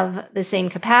have the same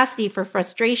capacity for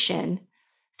frustration.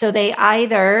 So they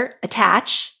either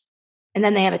attach and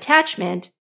then they have attachment,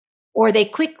 or they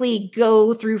quickly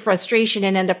go through frustration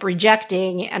and end up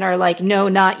rejecting and are like, no,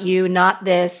 not you, not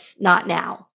this, not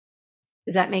now.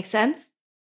 Does that make sense?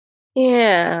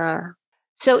 Yeah.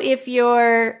 So if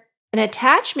you're an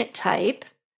attachment type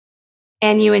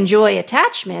and you enjoy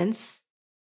attachments,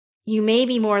 you may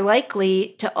be more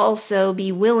likely to also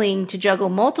be willing to juggle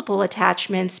multiple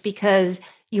attachments because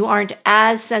you aren't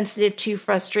as sensitive to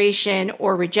frustration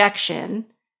or rejection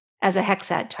as a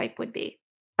hexad type would be.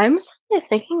 I'm suddenly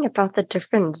thinking about the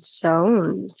different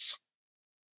zones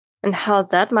and how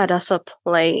that might also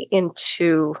play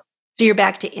into. So you're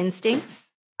back to instincts?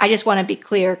 I just want to be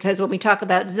clear because when we talk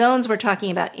about zones, we're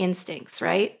talking about instincts,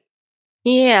 right?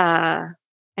 Yeah.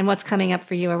 And what's coming up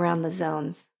for you around the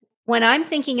zones. When I'm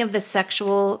thinking of the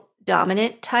sexual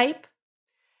dominant type,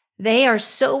 they are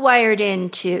so wired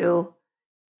into,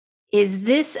 is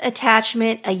this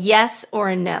attachment a yes or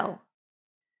a no?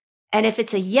 And if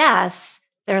it's a yes,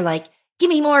 they're like, give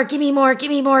me more, give me more, give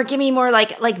me more, give me more,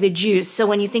 like the juice. So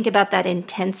when you think about that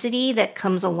intensity that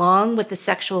comes along with the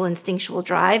sexual instinctual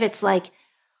drive, it's like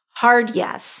hard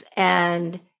yes.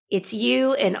 And it's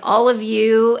you and all of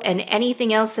you and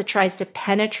anything else that tries to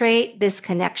penetrate this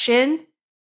connection,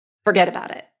 forget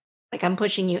about it. Like I'm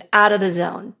pushing you out of the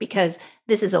zone because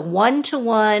this is a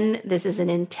one-to-one, this is an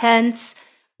intense,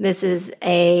 this is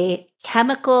a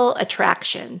chemical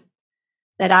attraction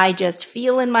that I just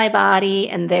feel in my body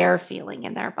and they're feeling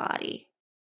in their body.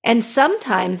 And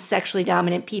sometimes sexually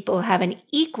dominant people have an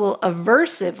equal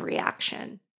aversive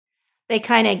reaction. They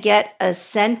kind of get a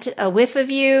scent, a whiff of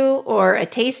you, or a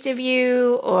taste of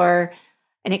you, or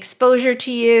an exposure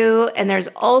to you. And there's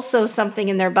also something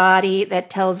in their body that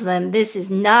tells them this is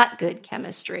not good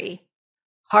chemistry.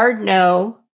 Hard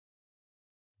no,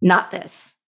 not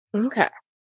this. Okay.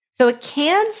 So it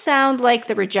can sound like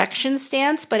the rejection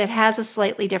stance, but it has a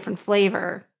slightly different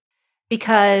flavor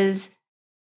because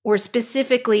we're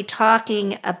specifically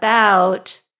talking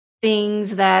about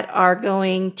things that are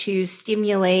going to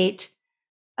stimulate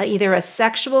either a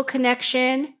sexual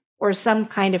connection or some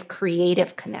kind of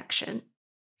creative connection,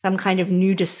 some kind of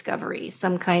new discovery,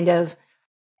 some kind of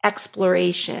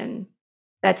exploration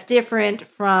that's different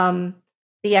from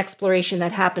the exploration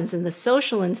that happens in the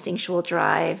social instinctual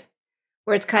drive,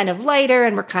 where it's kind of lighter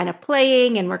and we're kind of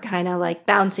playing and we're kind of like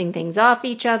bouncing things off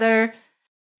each other.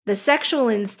 The sexual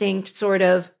instinct sort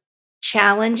of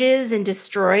challenges and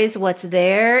destroys what's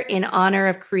there in honor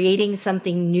of creating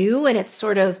something new. And it's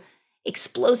sort of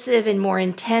explosive and more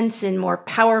intense and more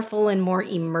powerful and more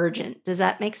emergent. Does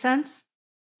that make sense?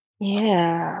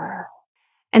 Yeah.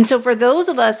 And so, for those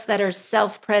of us that are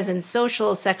self present,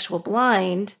 social, sexual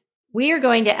blind, we are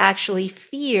going to actually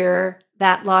fear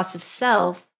that loss of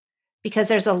self because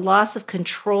there's a loss of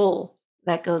control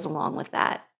that goes along with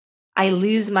that. I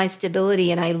lose my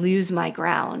stability and I lose my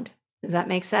ground. Does that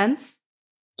make sense?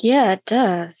 Yeah, it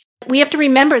does. We have to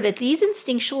remember that these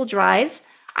instinctual drives,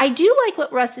 I do like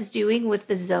what Russ is doing with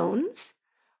the zones,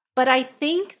 but I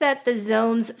think that the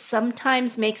zones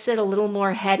sometimes makes it a little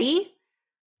more heady,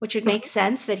 which would make Mhm.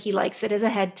 sense that he likes it as a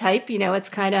head type. You know, it's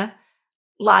kind of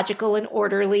logical and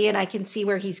orderly, and I can see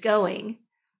where he's going.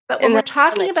 But when And we're that's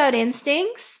talking like, about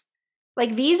instincts,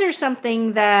 like these are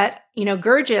something that,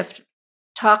 Gurdjieff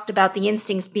talked about the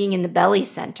instincts being in the belly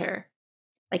center,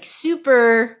 like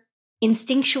super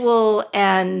instinctual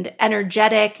and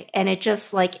energetic, and it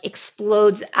just like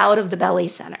explodes out of the belly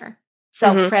center.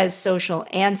 Self hmm pres, social,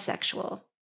 and sexual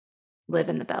live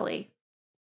in the belly.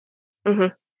 hmm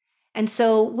And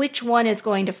so, which one is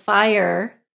going to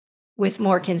fire with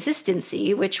more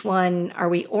consistency? Which one are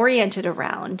we oriented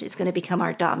around is going to become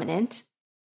our dominant?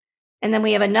 And then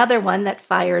we have another one that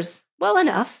fires well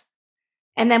enough.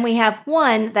 And then we have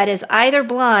one that is either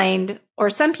blind or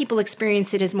some people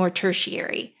experience it as more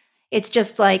tertiary. It's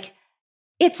just like,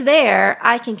 it's there,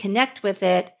 I can connect with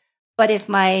it. But if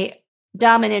my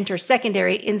dominant or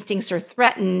secondary instincts are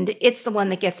threatened, it's the one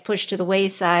that gets pushed to the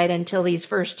wayside until these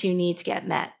first two needs get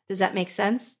met. Does that make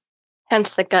sense?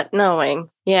 hence the gut knowing.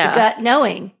 The Yeah. gut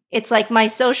knowing. It's like my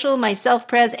social, my self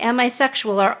pres, and my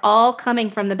sexual are all coming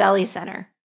from the belly center.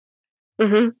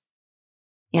 hmm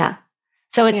Yeah.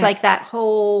 So it's Yeah. like that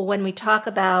whole, when we talk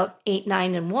about 8,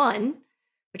 9, and 1,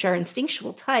 which are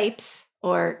instinctual types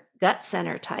or gut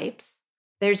center types,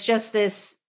 there's just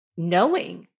this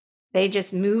knowing. They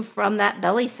just move from that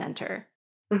belly center.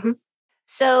 hmm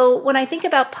So when I think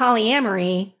about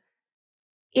polyamory,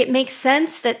 it makes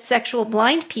sense that sexual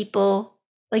blind people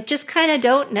like just kind of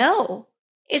don't know.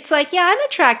 It's like, yeah, I'm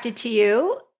attracted to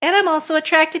you and I'm also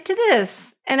attracted to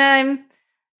this. And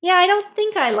yeah, I don't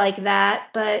think I like that,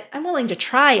 but I'm willing to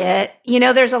try it.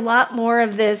 There's a lot more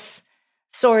of this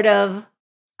sort of,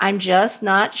 I'm just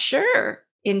not sure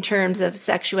in terms of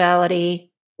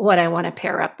sexuality, what I want to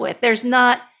pair up with. There's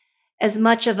not as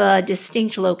much of a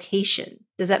distinct location.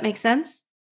 Does that make sense?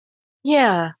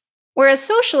 Yeah. Whereas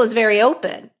social is very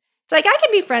open. It's like, I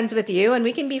can be friends with you and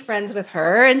we can be friends with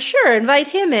her and sure, invite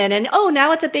him in. And oh,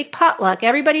 now it's a big potluck.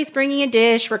 Everybody's bringing a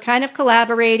dish. We're kind of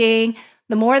collaborating.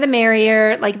 The more the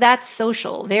merrier. Like that's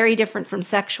social, very different from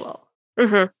sexual.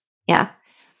 hmm Yeah.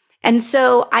 And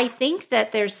so I think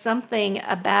that there's something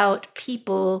about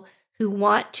people who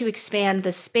want to expand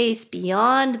the space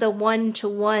beyond the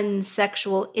one-to-one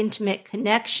sexual intimate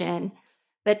connection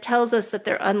that tells us that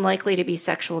they're unlikely to be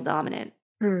sexual dominant,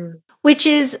 Hmm. which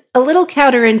is a little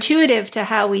counterintuitive to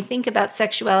how we think about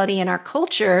sexuality in our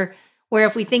culture, where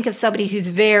if we think of somebody who's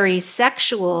very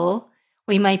sexual,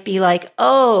 we might be like,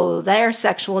 oh, they're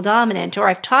sexual dominant. Or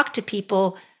I've talked to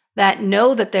people that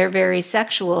know that they're very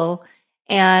sexual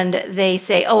and they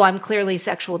say, oh, I'm clearly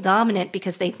sexual dominant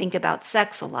because they think about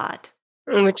sex a lot.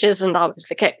 Which isn't always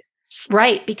the case.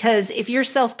 Right, because if you're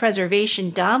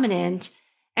self-preservation dominant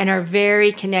and are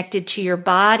very connected to your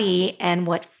body and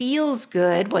what feels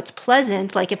good, what's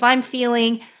pleasant, like if I'm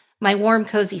feeling my warm,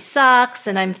 cozy socks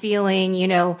and I'm feeling,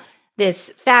 this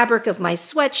fabric of my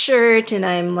sweatshirt and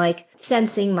I'm like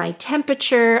sensing my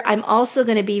temperature, I'm also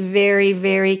going to be very,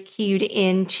 very cued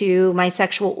into my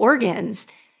sexual organs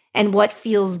and what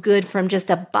feels good from just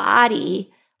a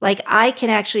body. Like I can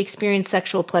actually experience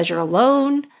sexual pleasure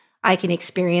alone. I can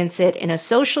experience it in a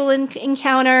social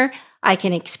encounter. I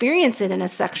can experience it in a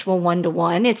sexual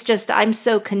one-to-one. It's just I'm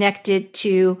so connected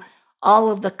to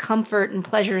all of the comfort and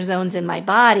pleasure zones in my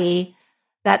body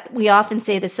that we often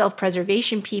say the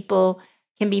self-preservation people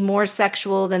can be more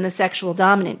sexual than the sexual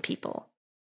dominant people.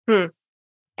 Hmm.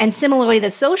 And similarly,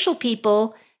 the social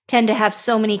people tend to have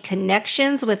so many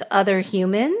connections with other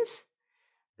humans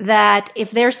that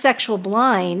if they're sexual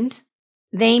blind,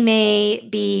 they may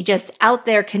be just out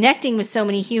there connecting with so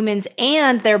many humans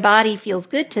and their body feels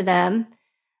good to them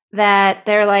that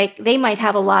they're like, they might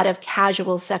have a lot of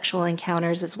casual sexual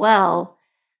encounters as well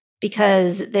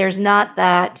because there's not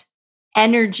that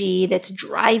energy that's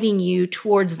driving you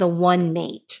towards the one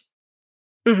mate.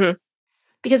 Mm-hmm.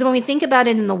 Because when we think about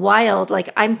it in the wild, like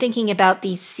I'm thinking about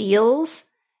these seals,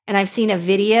 and I've seen a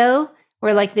video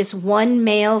where like this one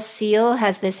male seal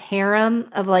has this harem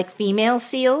of like female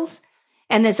seals,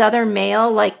 and this other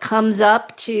male like comes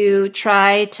up to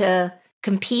try to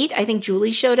compete. I think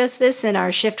Julie showed us this in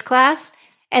our shift class.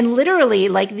 And literally,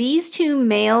 like these two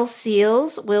male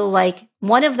seals will like,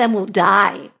 one of them will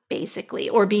die basically,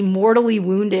 or be mortally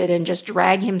wounded and just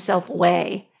drag himself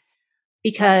away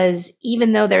because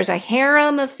even though there's a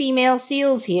harem of female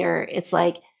seals here, it's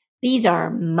like, these are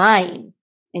mine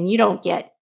and you don't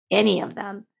get any of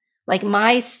them. Like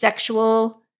my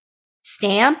sexual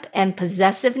stamp and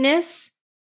possessiveness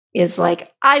is like,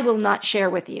 I will not share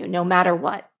with you no matter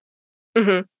what.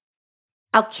 Mm-hmm.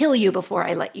 I'll kill you before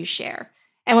I let you share.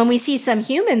 And when we see some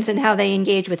humans and how they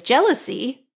engage with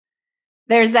jealousy,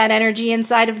 there's that energy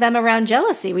inside of them around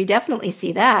jealousy. We definitely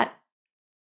see that.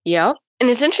 Yep. And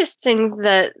it's interesting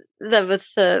that with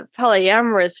the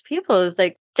polyamorous people is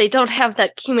like they don't have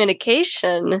that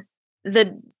communication.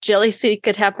 The jealousy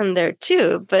could happen there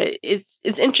too, but it's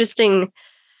interesting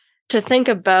to think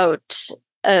about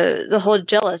the whole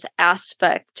jealous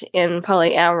aspect in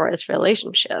polyamorous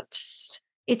relationships.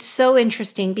 It's so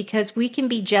interesting because we can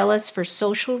be jealous for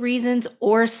social reasons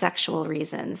or sexual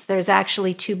reasons. There's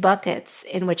actually two buckets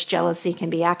in which jealousy can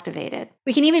be activated.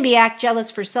 We can even be jealous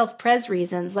for self-pres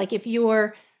reasons. Like if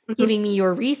you're Mhm. giving me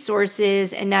your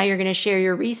resources and now you're going to share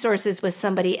your resources with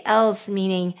somebody else,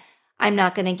 meaning I'm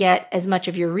not going to get as much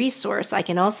of your resource, I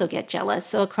can also get jealous.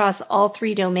 So across all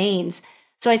three domains.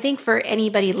 So I think for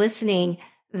anybody listening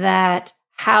that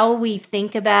how we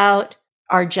think about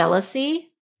our jealousy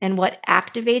and what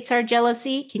activates our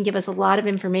jealousy can give us a lot of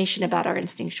information about our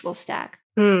instinctual stack.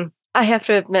 I have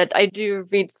to admit, I do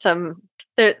read some.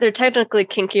 They're technically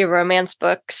kinky romance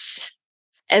books,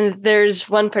 and there's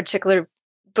one particular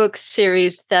book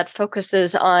series that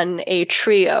focuses on a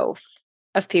trio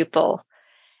of people,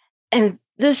 and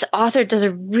this author does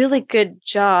a really good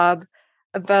job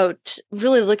about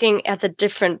really looking at the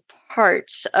different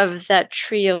parts of that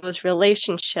trio's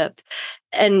relationship.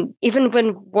 And even when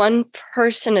one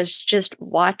person is just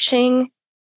watching,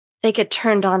 they get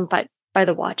turned on by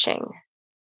the watching.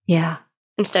 Yeah.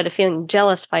 Instead of feeling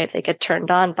jealous by it, they get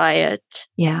turned on by it.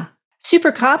 Yeah.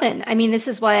 Super common. I mean, this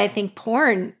is why I think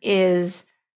porn is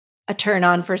a turn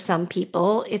on for some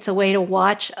people. It's a way to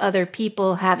watch other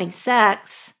people having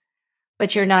sex,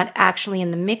 but you're not actually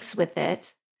in the mix with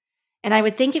it. And I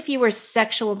would think if you were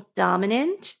sexual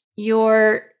dominant,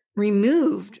 you're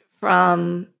removed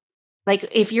from, like,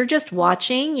 if you're just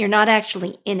watching, you're not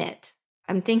actually in it.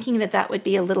 I'm thinking that that would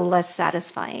be a little less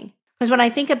satisfying. Because when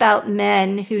I think about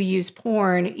men who use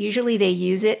porn, usually they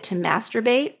use it to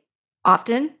masturbate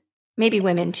often. Maybe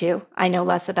women too. I know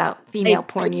less about female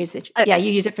porn usage. I Yeah,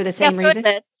 you use it for the have same to reason?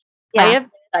 admit, I Yeah.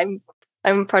 am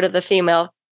I'm part of the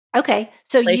female. Okay.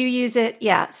 So Like, you use it.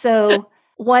 Yeah. So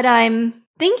what I'm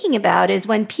thinking about is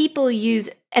when people use,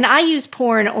 and I use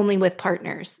porn only with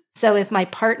partners. So if my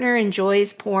partner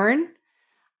enjoys porn,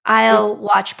 I'll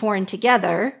watch porn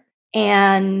together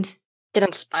and get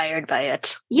inspired by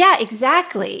it. Yeah,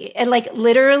 exactly. And like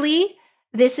literally,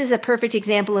 this is a perfect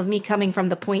example of me coming from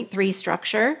the point three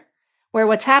structure, where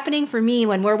what's happening for me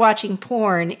when we're watching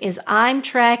porn is I'm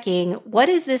tracking what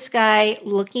is this guy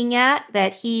looking at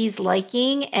that he's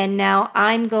liking, and now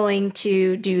I'm going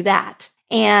to do that.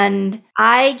 And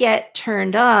I get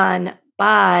turned on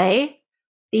by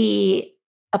the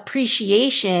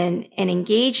appreciation and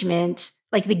engagement,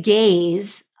 like the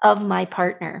gaze of my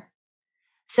partner.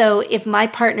 So if my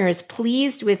partner is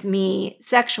pleased with me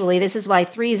sexually, this is why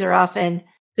threes are often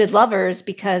good lovers,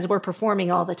 because we're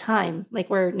performing all the time. Like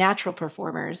we're natural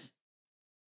performers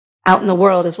out in the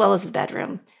world as well as the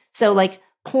bedroom. So like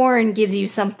porn gives you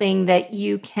something that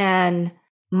you can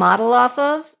model off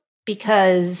of,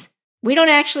 because we don't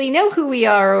actually know who we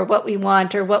are or what we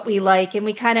want or what we like. And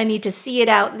we kind of need to see it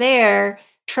out there,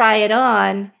 try it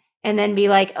on, and then be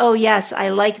like, oh, yes, I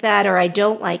like that or I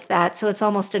don't like that. So it's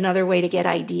almost another way to get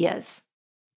ideas.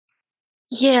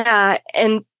 Yeah,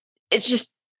 and it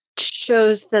just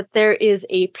shows that there is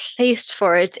a place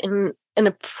for it in an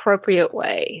appropriate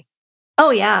way. Oh,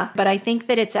 yeah. But I think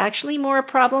that it's actually more a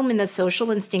problem in the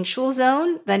social instinctual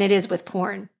zone than it is with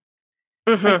porn.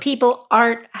 Mm-hmm. Like people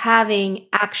aren't having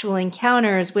actual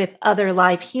encounters with other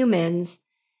live humans.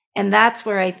 And that's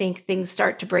where I think things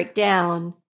start to break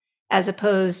down, as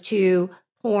opposed to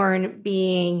porn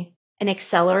being an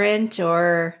accelerant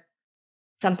or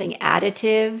something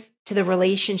additive to the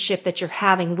relationship that you're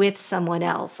having with someone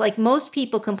else. Like most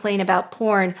people complain about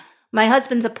porn. My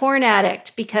husband's a porn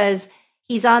addict because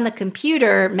he's on the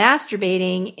computer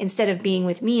masturbating instead of being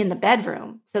with me in the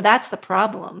bedroom. So that's the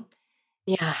problem.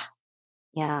 Yeah.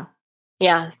 Yeah.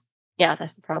 Yeah. Yeah,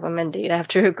 that's the problem indeed. I have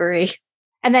to agree.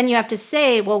 And then you have to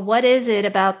say, well, what is it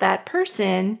about that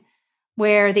person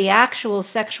where the actual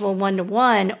sexual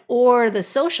one-to-one or the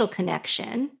social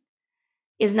connection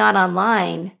is not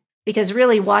online? Because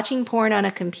really watching porn on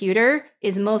a computer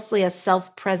is mostly a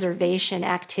self-preservation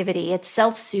activity. It's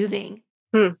self-soothing.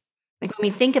 Like when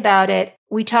we think about it,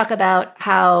 we talk about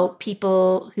how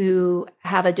people who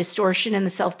have a distortion in the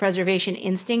self-preservation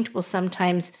instinct will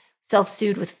sometimes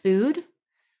self-soothe with food.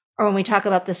 Or when we talk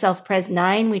about the self-pres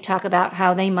 9, we talk about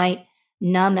how they might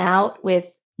numb out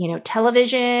with,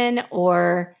 television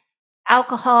or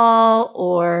alcohol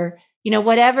or,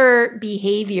 whatever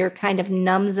behavior kind of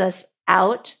numbs us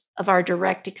out of our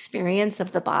direct experience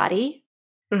of the body.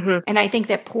 Mm-hmm. And I think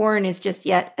that porn is just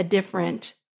yet a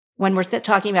different, when we're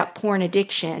talking about porn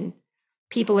addiction,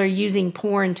 people are using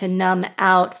porn to numb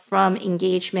out from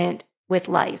engagement with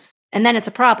life. And then it's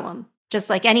a problem. Just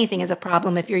like anything is a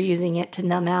problem if you're using it to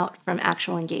numb out from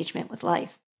actual engagement with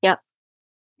life. Yep.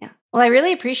 Yeah. Well, I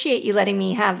really appreciate you letting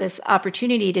me have this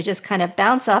opportunity to just kind of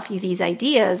bounce off you these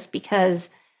ideas, because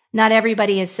not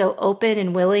everybody is so open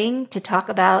and willing to talk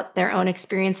about their own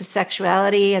experience of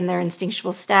sexuality and their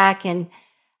instinctual stack and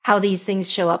how these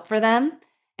things show up for them.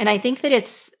 And I think that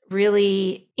it's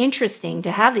really interesting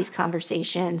to have these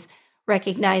conversations,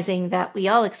 recognizing that we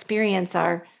all experience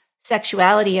our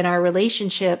sexuality and our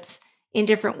relationships in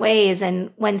different ways.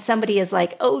 And when somebody is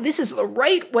like, oh, this is the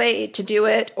right way to do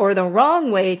it or the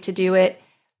wrong way to do it,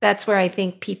 that's where I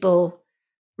think people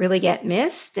really get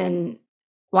missed. And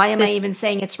why am I even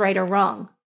saying it's right or wrong?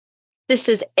 This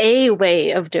is a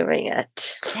way of doing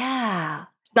it. Yeah.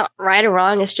 It's not right or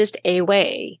wrong. It's just a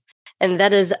way. And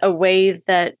that is a way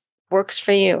that works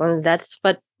for you. And that's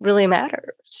what really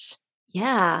matters.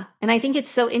 Yeah. And I think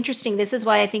it's so interesting. This is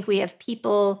why I think we have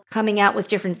people coming out with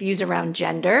different views around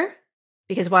gender.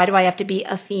 Because why do I have to be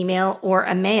a female or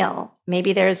a male?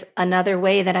 Maybe there's another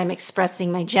way that I'm expressing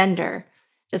my gender,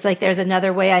 just like there's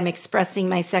another way I'm expressing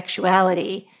my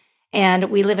sexuality. And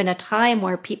we live in a time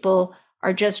where people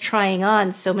are just trying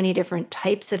on so many different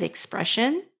types of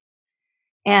expression.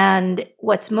 And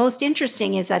what's most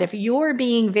interesting is that if you're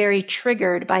being very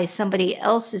triggered by somebody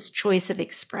else's choice of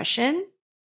expression,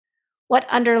 what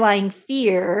underlying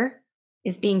fear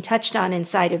is being touched on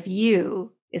inside of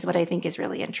you is what I think is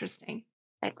really interesting.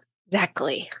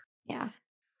 Exactly. Yeah.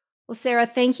 Well, Sarah,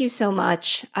 thank you so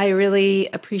much. I really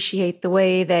appreciate the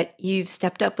way that you've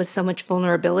stepped up with so much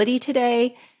vulnerability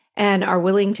today and are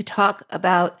willing to talk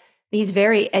about these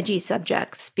very edgy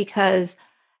subjects, because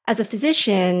as a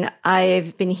physician,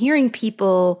 I've been hearing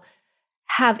people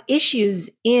have issues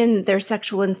in their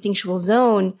sexual instinctual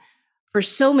zone for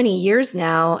so many years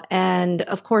now. And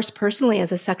of course, personally,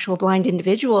 as a sexual blind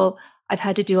individual, I've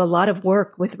had to do a lot of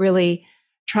work with really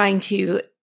trying to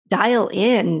dial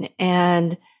in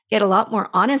and get a lot more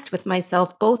honest with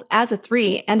myself, both as a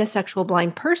 3 and a sexual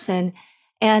blind person.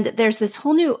 And there's this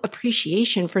whole new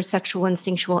appreciation for sexual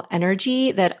instinctual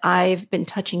energy that I've been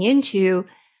touching into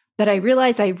that I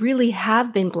realize I really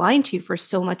have been blind to for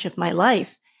so much of my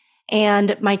life.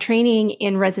 And my training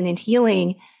in resonant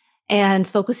healing and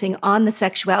focusing on the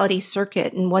sexuality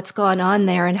circuit and what's gone on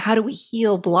there and how do we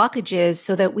heal blockages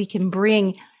so that we can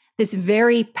bring this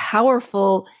very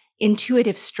powerful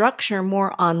intuitive structure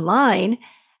more online,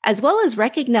 as well as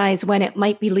recognize when it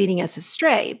might be leading us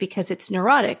astray because it's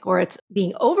neurotic or it's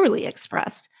being overly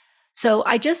expressed. So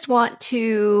I just want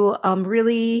to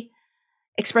really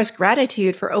express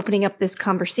gratitude for opening up this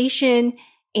conversation.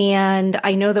 And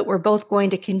I know that we're both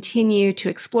going to continue to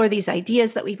explore these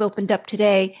ideas that we've opened up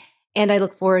today. And I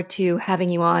look forward to having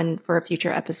you on for a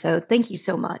future episode. Thank you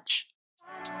so much.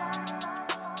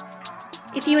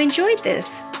 If you enjoyed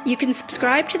this, you can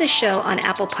subscribe to the show on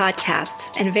Apple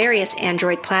Podcasts and various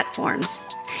Android platforms.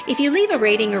 If you leave a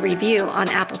rating or review on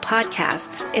Apple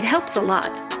Podcasts, it helps a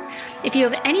lot. If you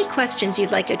have any questions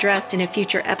you'd like addressed in a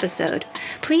future episode,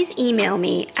 please email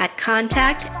me at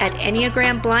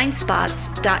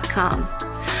contact@enneagramblindspots.com.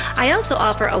 I also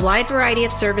offer a wide variety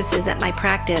of services at my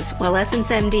practice, Well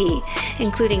Essence MD,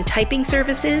 including typing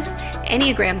services,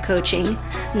 Enneagram coaching,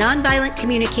 nonviolent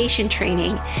communication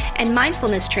training, and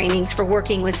mindfulness trainings for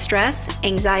working with stress,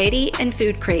 anxiety, and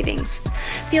food cravings.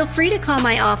 Feel free to call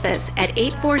my office at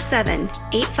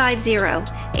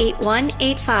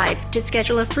 847-850-8185 to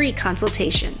schedule a free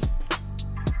consultation.